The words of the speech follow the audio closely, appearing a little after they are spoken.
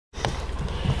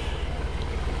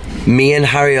Me and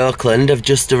Harri Oakland have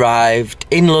just arrived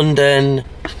in London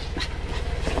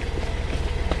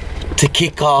to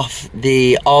kick off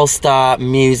the Alstar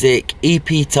Music EP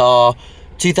Tour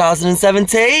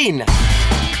 2017.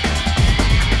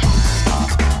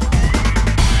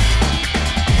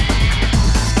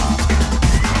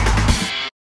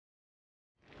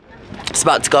 It's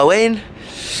about to go in.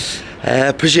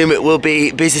 Presume it will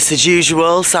be business as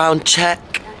usual, sound check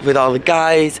with all the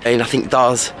guys, and I think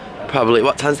doors probably,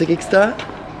 what time's the gig start?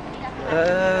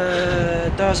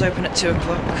 Doors open at 2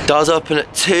 o'clock. Doors open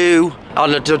at 2. Oh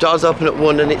no, doors open at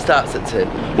 1 and it starts at 2.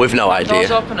 We've no idea.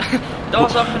 Doors open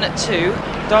at 2.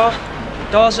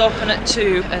 Doors open at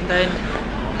 2 and then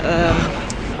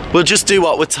we'll just do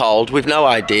what we're told. We've no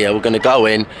idea. We're going to go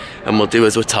in and we'll do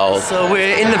as we're told. So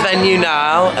we're in the venue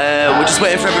now. We're just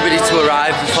waiting for everybody to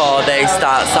arrive before they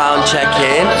start sound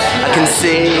checking. I can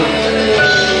see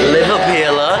Liv up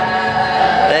here, look.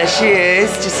 There she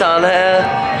is, just on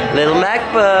her little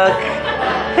MacBook.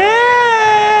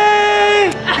 Hey!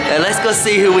 And let's go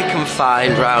see who we can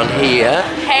find around here.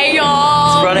 Hey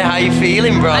y'all! So Bronnie, how you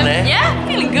feeling, Bronnie? Yeah,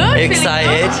 feeling good.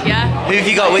 Excited? Feeling good. Yeah. Who have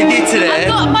you got with you today? I've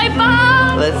got my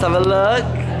band! Let's have a look.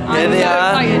 Here they so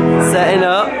are, excited. setting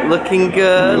up, looking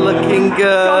good, looking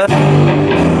good.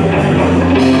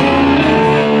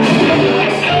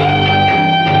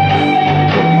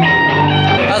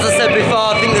 As I said before,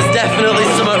 I think there's definitely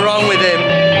something wrong with him.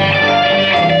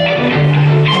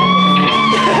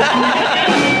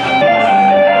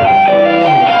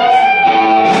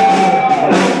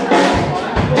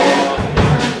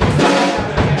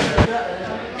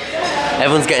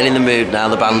 Everyone's getting in the mood now,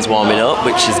 the band's warming up,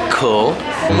 which is cool.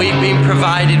 We've been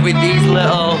provided with these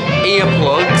little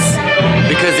earplugs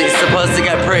because it's supposed to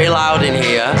get pretty loud in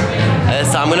here.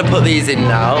 So I'm going to put these in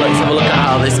now. Let's have a look at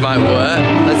how this might work.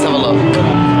 Let's have a look.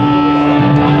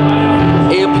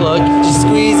 Earplug, just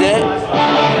squeeze it,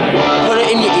 put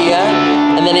it in your ear,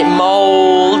 and then it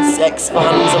molds,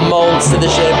 expands and molds to the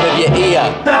shape of your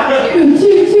ear. 2,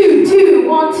 2, 2,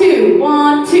 1, 2,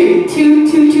 1, 2,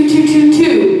 2, 2, 2, 2, 2,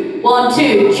 2. 1,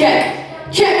 2,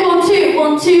 check. Check 1, 2,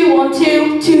 1, 2, 1,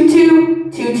 2, 2,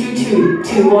 2, 2, 2, 2,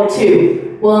 2, 1,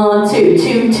 2. 1, 2,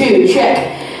 2, 2,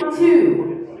 check. 2.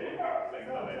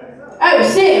 Oh,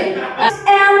 sick.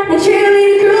 And the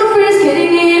cheerleader girlfriend's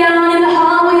getting it on in the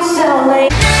hallway so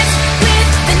late.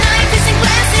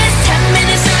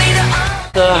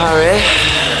 So Harri,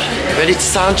 ready to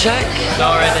sound check?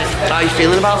 not ready. How are you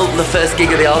feeling about the first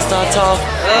gig of the Alstar tour?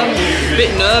 A bit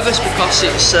nervous because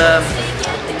it's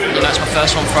you know, it's my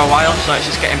first one for a while, so it's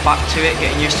just getting back to it,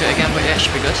 getting used to it again, but yeah, it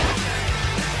should be good.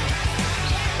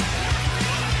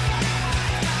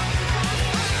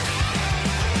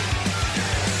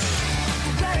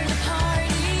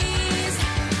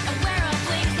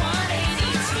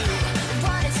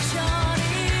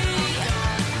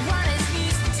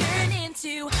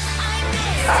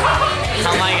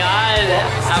 Oh my god,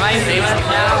 am I famous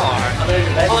now?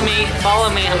 Follow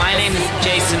me, my name is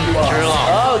Jason Drullo.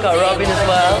 Oh, we've got Robin as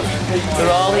well.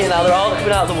 They're all here now, they're all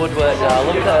coming out of the woodwork now.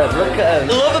 Look at them, look at them.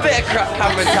 Love a bit of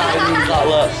camera time, these lot,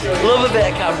 look. Love a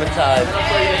bit of camera time.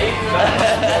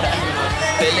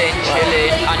 Filling,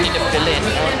 chilling, I need a filling.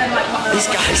 This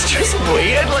guy's just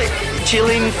weird, like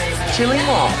chilling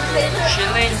what?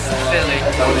 Chilling, filling.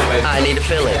 I need a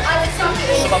filling.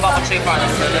 Something about my tooth, I need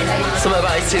a filling. Something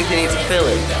about his tooth he needs a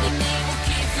filling.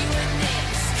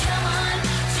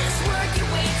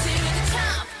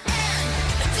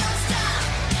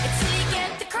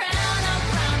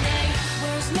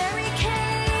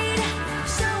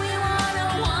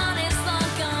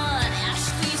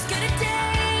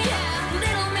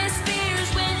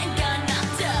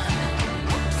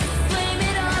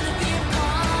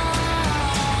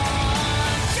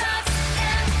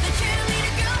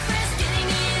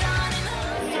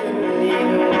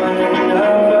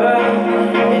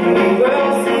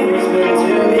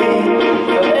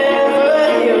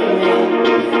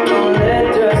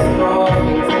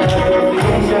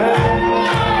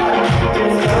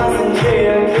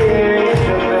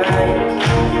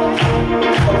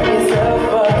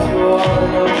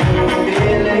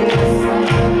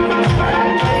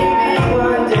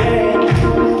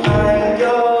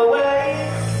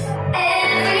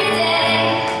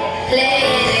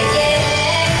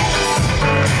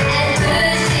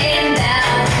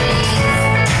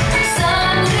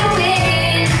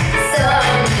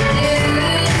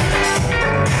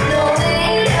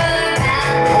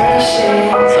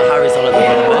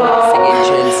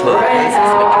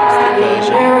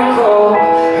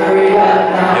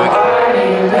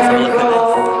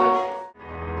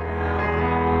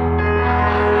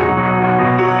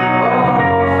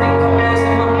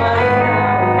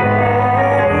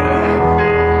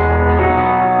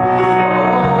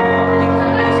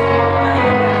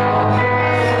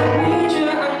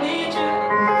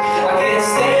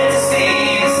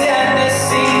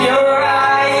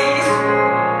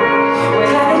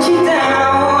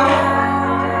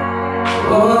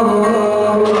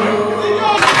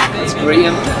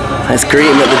 Let's greet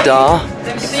him at the door.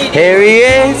 Here he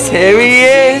is, here he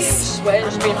is. Sweating,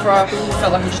 just been for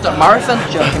felt like I'm just at a marathon.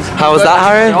 How was that,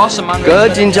 Harry? Awesome, man. Good,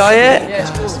 did you enjoy it? Yeah,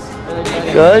 it's cool.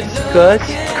 Good, good.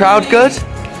 Crowd good?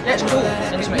 Yeah, it's cool.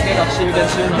 Intimate gig, I'll see you again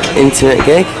soon. Intimate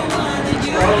gig.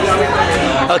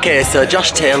 Okay, so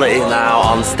Josh Taylor is now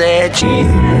on stage.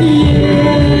 Yeah,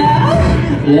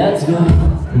 let's go.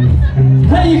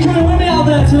 Hey, you coming with me out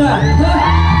there tonight?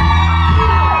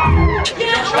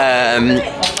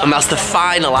 And that's the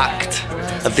final act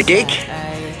of the gig.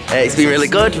 It's been really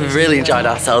good, we've really enjoyed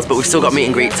ourselves, but we've still got meet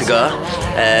and greet to go.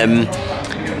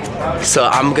 So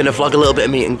I'm gonna vlog a little bit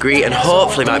of meet and greet, and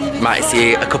hopefully might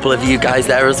see a couple of you guys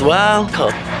there as well. Cool.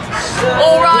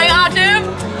 Alright, Adam.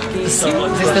 Is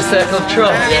this the circle of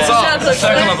trust? It's the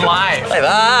circle of life.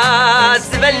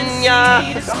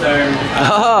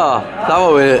 Oh, that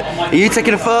one with, are you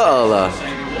taking a photo though?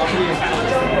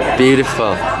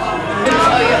 Beautiful.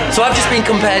 So I've just been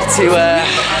compared to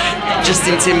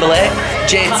Justin Timberlake,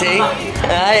 JT.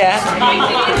 Yeah.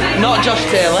 Not Josh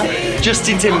Taylor,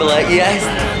 Justin Timberlake, yes.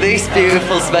 This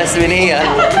beautiful specimen here.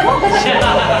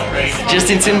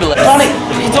 Justin Timberlake. Bronnie,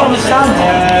 you don't understand.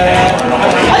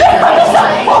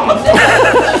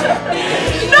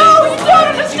 No, you don't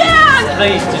understand!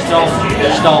 Please, just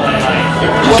don't.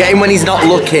 Get him when he's not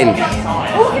looking.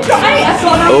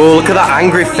 Oh, look at that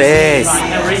angry face.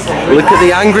 Look at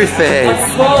the angry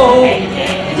face.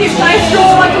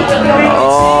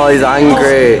 Oh, he's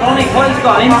angry. Bronnie, Colin's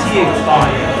got an interview.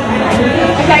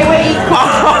 Okay, wait.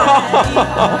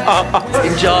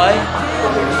 Enjoy.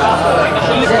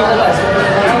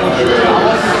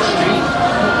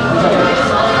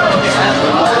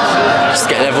 Just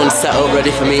getting everyone set up,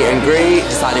 ready for meet and greet,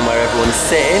 deciding where everyone's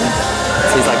sitting.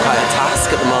 Seems like quite a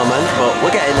task at the moment, but we're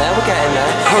getting there, we're getting there.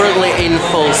 Currently in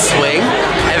full swing.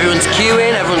 Everyone's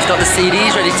queuing, everyone's got the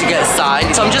CDs ready to get signed.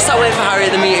 So I'm just out waiting for Harry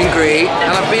at the meet and greet, and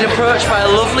I've been approached by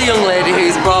a lovely young lady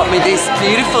who's brought me this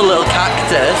beautiful little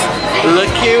cactus.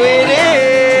 Look who it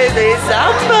is, it's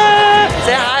Amber.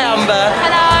 Say hi, Amber.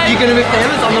 Hello. You're gonna be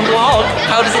famous on the vlog.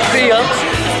 How does it feel?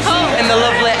 And the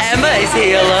lovely Emma is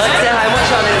here, look. Say hi, what's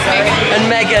your name, sorry? And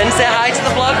Megan, say hi to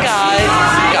the vlog, guys.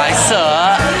 Guys, so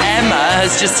Emma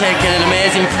has just taken an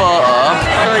amazing photo.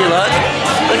 Show you, look.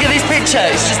 Look at this picture,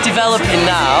 it's just developing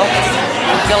now.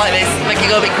 Go like this, make it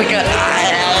go a bit quicker.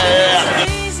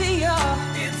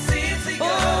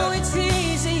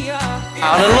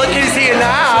 And look who's here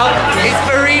now. It's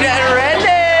Farida and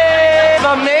Rennie.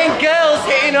 My main girls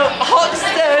hitting up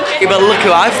Hoxton. But look who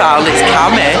I found, it's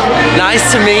Cammy. Nice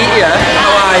to meet you.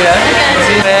 How are you?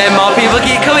 More people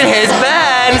keep coming. Here's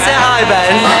Ben. Say hi,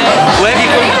 Ben. Where have you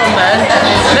come from, Ben?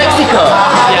 Mexico?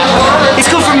 Yeah. He's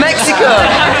come from Mexico.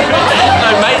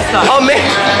 No, Maidstone. Oh,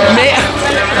 Maidstone.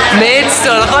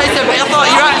 I thought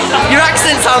your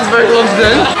accent sounds very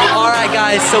London. Alright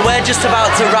guys, so we're just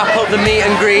about to wrap up the meet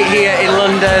and greet here in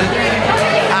London.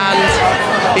 And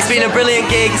it's been a brilliant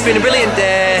gig, it's been a brilliant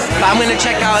day, but I'm going to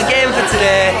check out a game for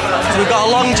today, because we've got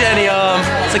a long journey home.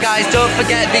 So guys, don't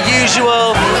forget the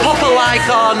usual, pop a like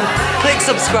on, click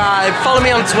subscribe, follow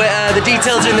me on Twitter, the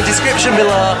details are in the description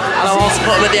below, and I'll also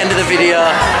put them at the end of the video.